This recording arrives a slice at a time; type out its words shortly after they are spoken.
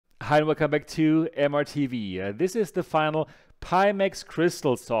Hi and welcome back to MRTV. This is the final Pimax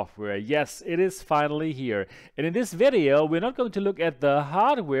Crystal software. Yes, it is finally here. And in this video, we're not going to look at the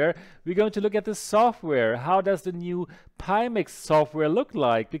hardware, we're going to look at the software. How does the new Pimax software look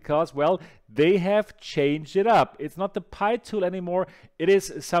like? Because, well, they have changed it up. It's not the Pi tool anymore, it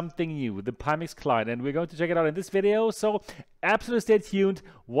is something new, the Pimax client. And we're going to check it out in this video, so absolutely stay tuned,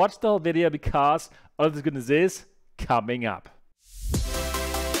 watch the whole video because all of this goodness is coming up.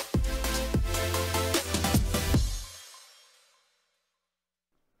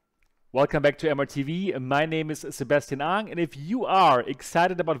 Welcome back to MRTV. My name is Sebastian, and if you are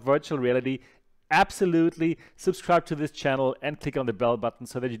excited about virtual reality, absolutely subscribe to this channel and click on the bell button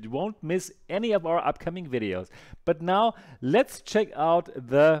so that you won't miss any of our upcoming videos. But now let's check out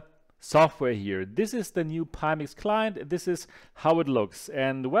the software here. This is the new Pimax client. This is how it looks.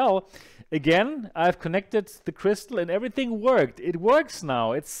 And well, again, I've connected the crystal and everything worked. It works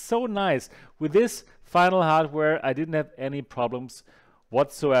now. It's so nice. With this final hardware, I didn't have any problems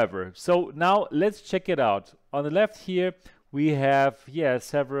whatsoever. So now let's check it out. On the left here we have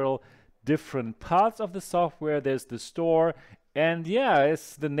several different parts of the software. There's the store, and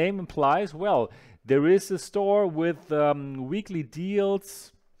as the name implies, well, there is a store with weekly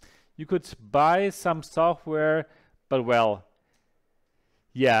deals. You could buy some software, but well,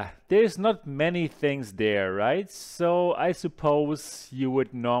 there's not many things there, right? So I suppose you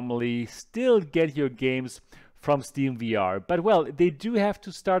would normally still get your games from Steam VR, but well, they do have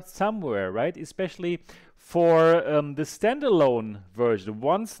to start somewhere, right? Especially for the standalone version.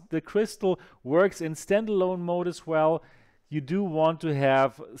 Once the crystal works in standalone mode as well, you do want to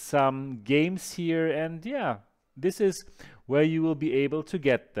have some games here, and this is where you will be able to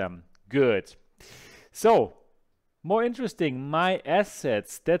get them. Good. So more interesting, my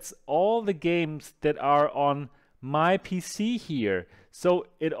assets, that's all the games that are on my PC here. So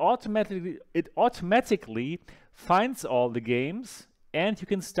it automatically finds all the games, and you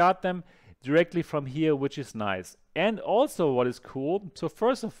can start them directly from here, which is nice. And also what is cool, so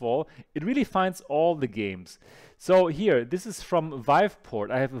first of all, it really finds all the games. So here, this is from Viveport.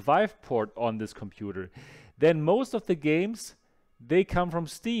 I have a Viveport on this computer. Then most of the games, they come from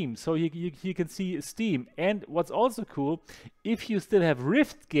Steam, so you can see Steam. And what's also cool, if you still have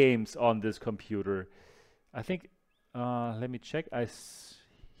Rift games on this computer, I think let me check.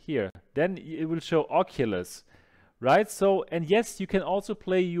 Here, then it will show Oculus, right? So, and yes, you can also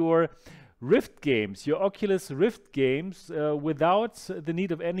play your Rift games, your Oculus Rift games, without the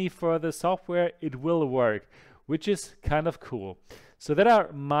need of any further software. It will work, which is kind of cool. So that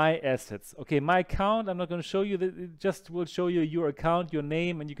are my assets. Okay, my account, I'm not going to show you that. It just will show you your account, your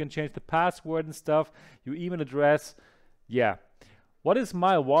name, and you can change the password and stuff, your email address. What is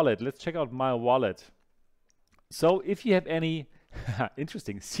my wallet? Let's check out my wallet. So if you have any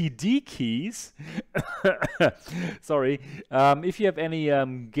interesting CD keys, sorry, if you have any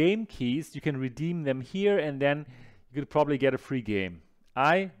game keys, you can redeem them here, and then you could probably get a free game.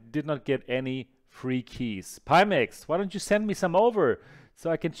 I did not get any free keys. Pimax, why don't you send me some over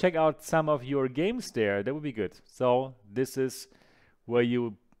so I can check out some of your games there? That would be good. So this is where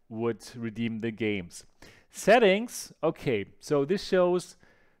you would redeem the games. Settings, okay, so this shows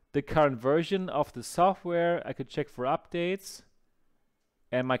the current version of the software. I could check for updates,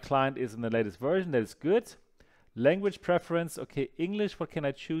 and my client is in the latest version. That is good. Language preference, okay, English. What can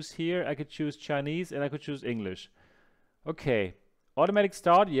I choose here? I could choose Chinese, and I could choose English. Okay, automatic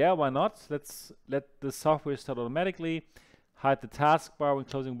start, why not? Let's let the software start automatically. Hide the taskbar when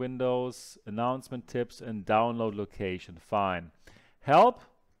closing windows, announcement tips, and download location. Fine. Help,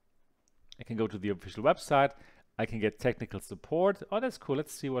 I can go to the official website. I can get technical support. Oh, that's cool.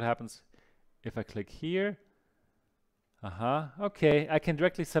 Let's see what happens if I click here. Okay, I can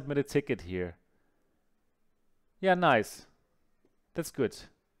directly submit a ticket here. Yeah, nice. That's good.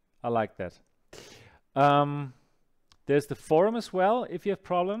 I like that. There's the forum as well if you have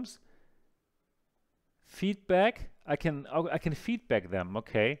problems. Feedback. I can feedback them.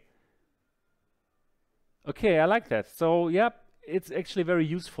 Okay, I like that. So it's actually very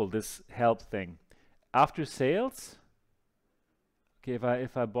useful, this help thing. After sales, okay,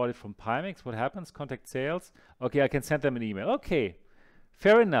 if I bought it from Pimax, what happens? Contact sales. Okay, I can send them an email. Okay,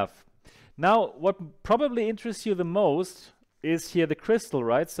 fair enough. Now, what probably interests you the most is here the crystal,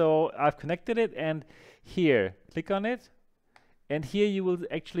 right? So I've connected it, and here, click on it, and here you will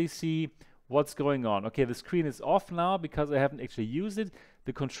actually see what's going on. Okay, the screen is off now because I haven't actually used it.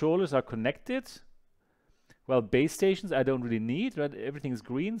 The controllers are connected. Well, base stations I don't really need, right? Everything is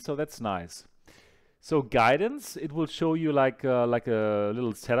green, so that's nice. So guidance, it will show you like a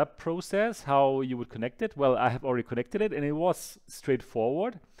little setup process, how you would connect it. Well, I have already connected it, and it was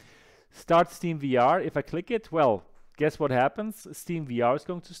straightforward. Start Steam VR. If I click it, well, guess what happens? Steam VR is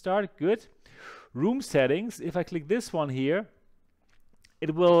going to start. Good. Room settings. If I click this one here,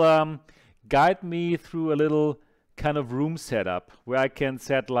 it will guide me through a little kind of room setup where I can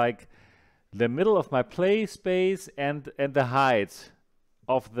set like the middle of my play space and the height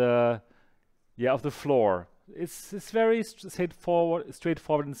of the floor. It's very straightforward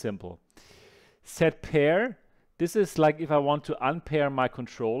and simple. Set pair. This is like if I want to unpair my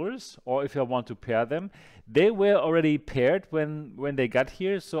controllers or if I want to pair them. They were already paired when they got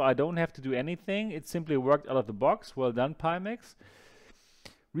here, so I don't have to do anything. It simply worked out of the box. Well done, Pimax.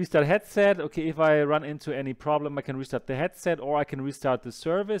 Restart headset. Okay, if I run into any problem, I can restart the headset or I can restart the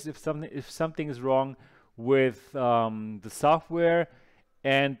service if something is wrong with the software.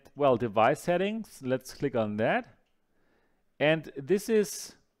 And well, device settings. Let's click on that. And this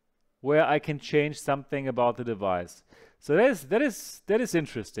is where I can change something about the device. So that is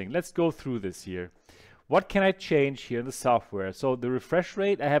interesting. Let's go through this here. What can I change here in the software? So the refresh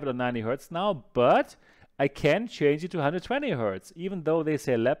rate, I have it on 90 Hertz now, but I can change it to 120 Hertz, even though they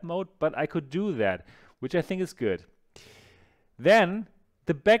say lab mode, but I could do that, which I think is good. Then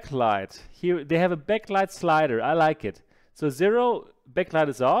the backlight. Here they have a backlight slider. I like it. So 0 backlight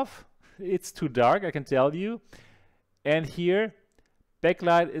is off. It's too dark, I can tell you. And here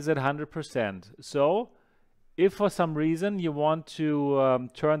backlight is at 100%. So if for some reason you want to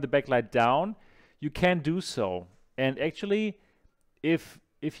turn the backlight down, you can do so. And actually, if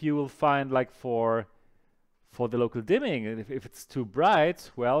you will find like for the local dimming, and if it's too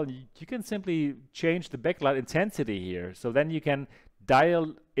bright, well, you can simply change the backlight intensity here. So then you can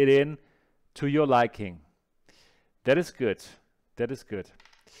dial it in to your liking. That is good. That is good.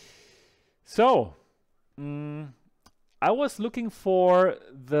 So, I was looking for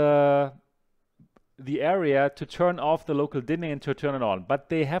the area to turn off the local dimming and to turn it on, but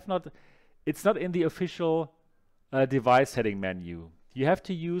they have not. It's not in the official device setting menu. You have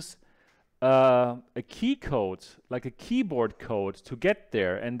to use a key code, like a keyboard code, to get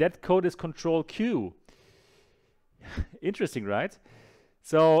there, and that code is Control Q. Interesting, right?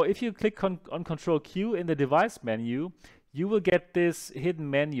 So if you click on Control Q in the device menu, you will get this hidden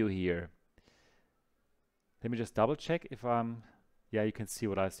menu here. Let me just double check if I'm, yeah, you can see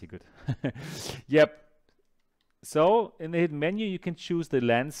what I see, good. Yep. So in the hidden menu, you can choose the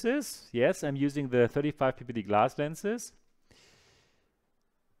lenses. Yes, I'm using the 35 ppd glass lenses.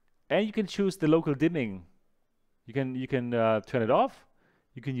 And you can choose the local dimming. You can turn it off.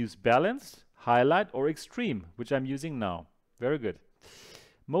 You can use balanced, highlight, or extreme, which I'm using now. Very good.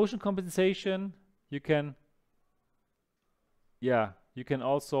 Motion compensation, you can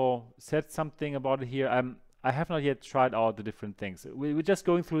also set something about it here. I have not yet tried out the different things. We're just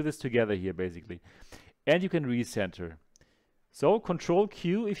going through this together here, basically. And you can recenter. So Control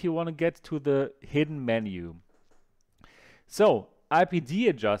Q if you want to get to the hidden menu. So IPD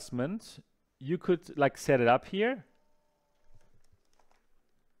adjustment, you could like set it up here.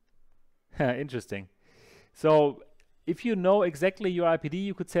 Interesting. So if you know exactly your IPD,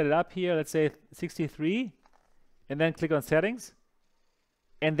 you could set it up here, let's say 63, and then click on settings.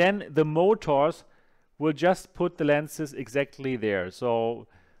 And then the motors will just put the lenses exactly there. So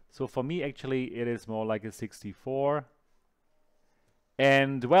for me, actually, it is more like a 64.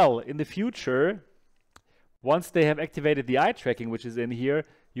 And well, in the future, once they have activated the eye tracking, which is in here,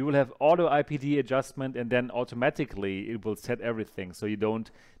 you will have auto IPD adjustment, and then automatically it will set everything. So you don't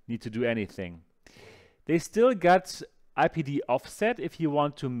need to do anything. They still got IPD offset. If you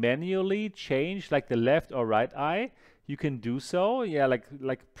want to manually change like the left or right eye, you can do so. Yeah, like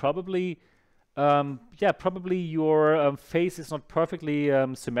probably probably your face is not perfectly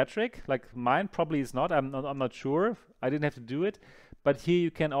symmetric. Like mine probably is not. I'm not sure. I didn't have to do it, but here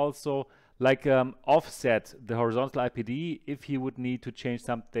you can also like offset the horizontal IPD if you would need to change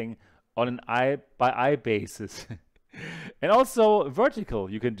something on an eye by eye basis. And also vertical,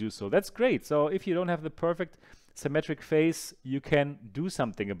 you can do so. That's great. So if you don't have the perfect symmetric face, you can do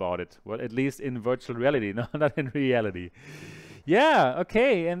something about it. Well, at least in virtual reality, no, not in reality. Yeah,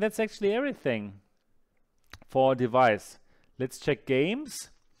 okay, and that's actually everything for device. Let's check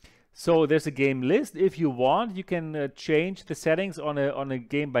games. So there's a game list. If you want, you can change the settings on a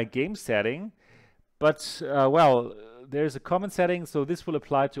game by game setting. But well, there's a common setting, so this will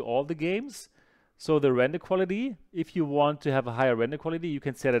apply to all the games. So the render quality, if you want to have a higher render quality, you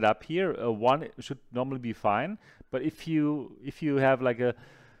can set it up here. 1 should normally be fine. But if you have like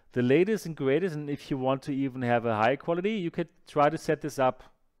the latest and greatest, and if you want to even have a high quality, you could try to set this up.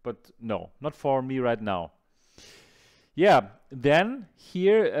 But no, not for me right now. Yeah, then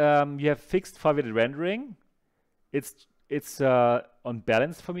here you have fixed foveated rendering. It's on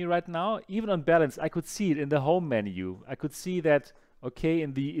balance for me right now. Even on balance, I could see it in the home menu. I could see that, okay,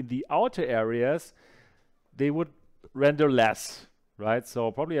 in the outer areas, they would render less, right?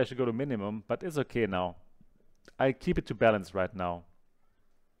 So probably I should go to minimum, but it's okay now. I keep it to balance right now.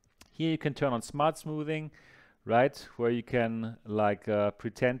 Here you can turn on smart smoothing, right? Where you can like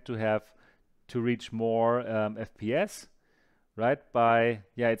pretend to reach more FPS, right? By,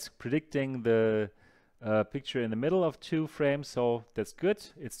 yeah, it's predicting the picture in the middle of 2 frames, so that's good.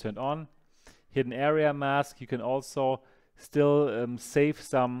 It's turned on. Hidden area mask, you can also still save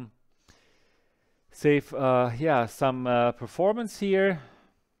some performance here,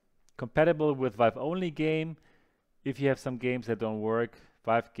 compatible with Vive only game. If you have some games that don't work,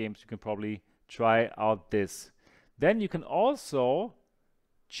 Vive games, you can probably try out this. Then you can also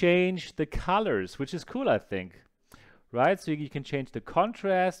change the colors, which is cool, I think, right? So you can change the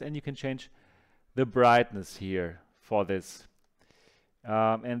contrast and you can change the brightness here for this.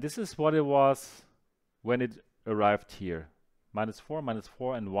 And this is what it was when it arrived here. -4,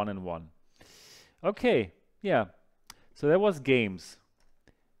 -4, and 1 and 1. Okay, yeah. So that was games.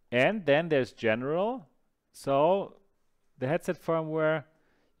 And then there's general. So the headset firmware,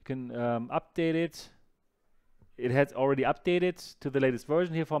 you can update it. It has already updated to the latest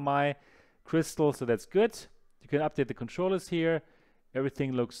version here for my Crystal, so that's good. You can update the controllers here.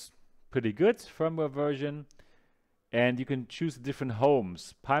 Everything looks pretty good, firmware version. And you can choose different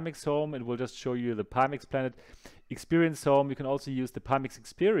homes. Pimax Home, it will just show you the Pimax Planet. Experience Home, you can also use the Pimax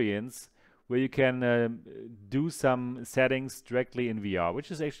Experience, where you can do some settings directly in VR,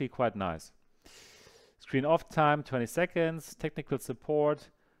 which is actually quite nice. Screen off time, 20 seconds, technical support,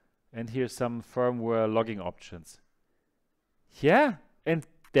 and here's some firmware logging options. Yeah, and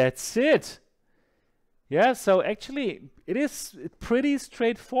that's it. Yeah, so actually, it is pretty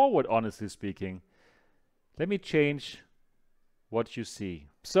straightforward, honestly speaking. Let me change what you see.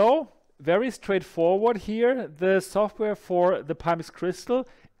 So, very straightforward here, the software for the Pimax Crystal.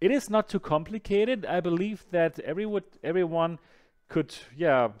 It is not too complicated. I believe that everyone could,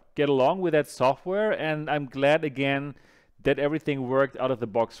 yeah, get along with that software, and I'm glad again that everything worked out of the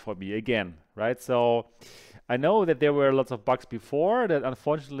box for me again, right? So I know that there were lots of bugs before that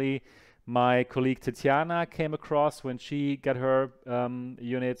unfortunately my colleague Tatiana came across when she got her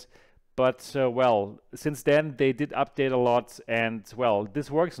unit, but well, since then they did update a lot, and well,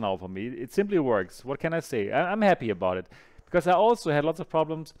 this works now for me. It simply works. What can I say? I'm happy about it. Because I also had lots of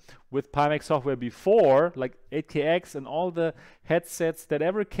problems with Pimax software before, like 8KX and all the headsets that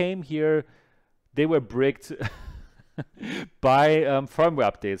ever came here, they were bricked by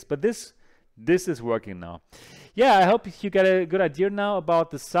firmware updates. But this is working now. Yeah, I hope you get a good idea now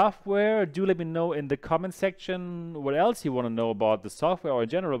about the software. Do let me know in the comment section what else you want to know about the software or in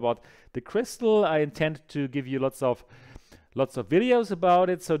general about the Crystal. I intend to give you lots of videos about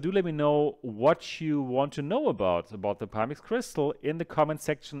it, so do let me know what you want to know about the Pimax Crystal in the comment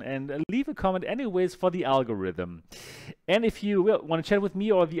section, and leave a comment anyways for the algorithm. And if you want to chat with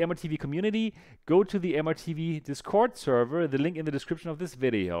me or the MRTV community, go to the MRTV Discord server, the link in the description of this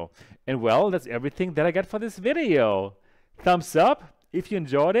video. And well, that's everything that I got for this video. Thumbs up if you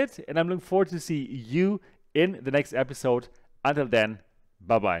enjoyed it, and I'm looking forward to see you in the next episode. Until then,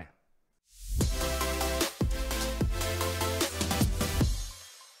 bye-bye.